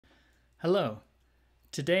Hello!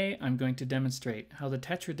 Today I'm going to demonstrate how the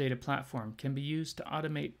Tetra Data Platform can be used to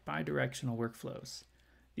automate bidirectional workflows.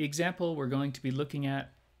 The example we're going to be looking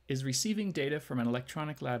at is receiving data from an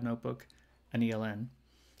electronic lab notebook, an ELN,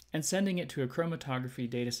 and sending it to a chromatography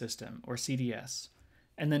data system, or CDS,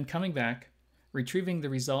 and then coming back, retrieving the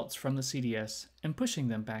results from the CDS, and pushing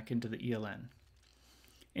them back into the ELN.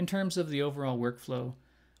 In terms of the overall workflow,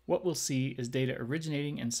 what we'll see is data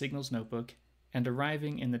originating in Signal's notebook and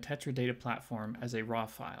arriving in the Tetra Data Platform as a raw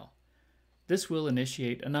file. This will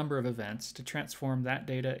initiate a number of events to transform that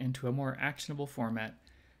data into a more actionable format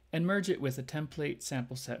and merge it with a template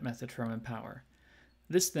sample set method from Empower.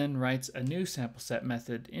 This then writes a new sample set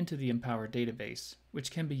method into the Empower database,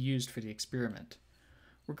 which can be used for the experiment.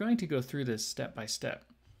 We're going to go through this step by step.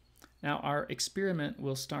 Now, our experiment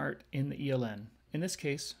will start in the ELN. In this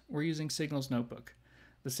case, we're using Signal's notebook.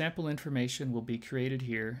 The sample information will be created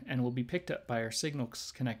here and will be picked up by our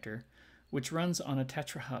Signals connector, which runs on a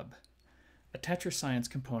Tetra Hub, a TetraScience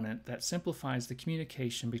component that simplifies the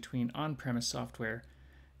communication between on-premise software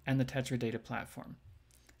and the Tetra Data Platform.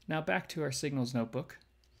 Now back to our Signals notebook.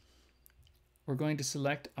 We're going to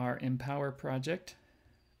select our Empower project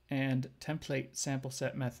and template sample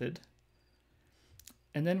set method,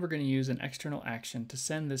 and then we're going to use an external action to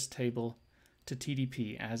send this table to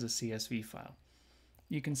TDP as a CSV file.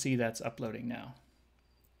 You can see that's uploading now.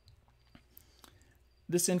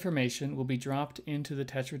 This information will be dropped into the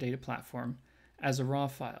Tetra Data Platform as a raw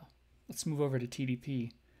file. Let's move over to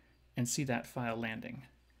TDP and see that file landing.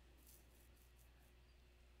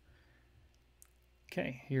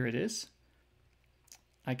 Okay, here it is.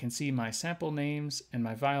 I can see my sample names and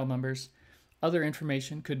my vial numbers. Other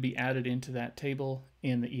information could be added into that table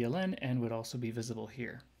in the ELN and would also be visible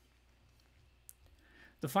here.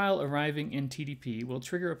 The file arriving in TDP will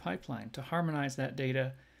trigger a pipeline to harmonize that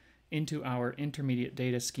data into our intermediate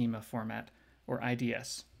data schema format, or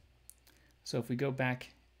IDS. So if we go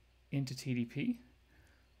back into TDP,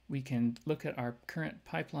 we can look at our current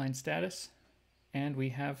pipeline status, and we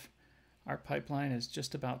have our pipeline is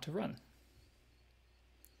just about to run.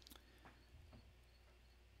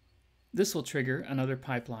 This will trigger another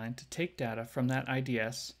pipeline to take data from that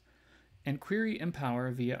IDS and query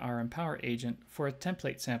Empower via our Empower agent for a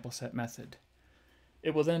template sample set method.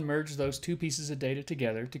 It will then merge those two pieces of data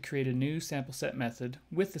together to create a new sample set method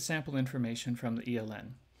with the sample information from the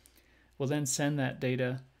ELN. We'll then send that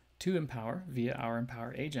data to Empower via our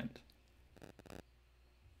Empower agent.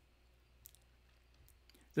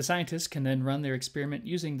 The scientists can then run their experiment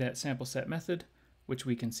using that sample set method, which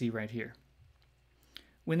we can see right here.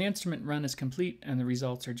 When the instrument run is complete and the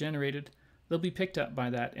results are generated, they'll be picked up by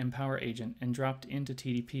that Empower agent and dropped into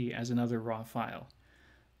TDP as another raw file.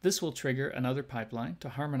 This will trigger another pipeline to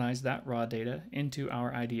harmonize that raw data into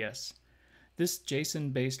our IDS. This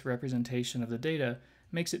JSON-based representation of the data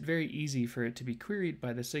makes it very easy for it to be queried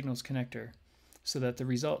by the Signals connector so that the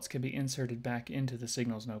results can be inserted back into the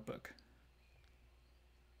Signals notebook.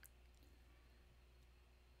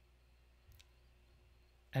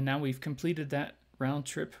 And now we've completed that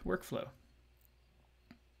round-trip workflow.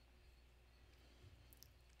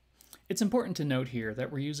 It's important to note here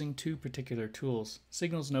that we're using two particular tools,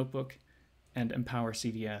 Signals Notebook and Empower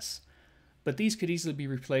CDS, but these could easily be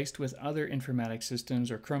replaced with other informatics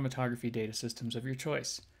systems or chromatography data systems of your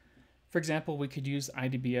choice. For example, we could use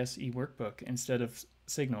IDBS eWorkbook instead of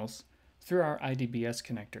Signals through our IDBS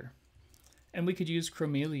connector, and we could use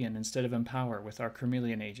Chromeleon instead of Empower with our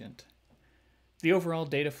Chromeleon agent. The overall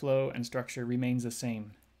data flow and structure remains the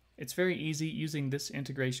same. It's very easy using this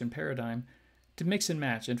integration paradigm to mix and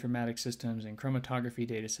match informatics systems and chromatography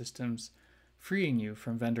data systems, freeing you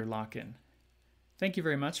from vendor lock-in. Thank you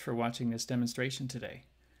very much for watching this demonstration today.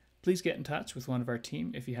 Please get in touch with one of our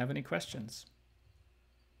team if you have any questions.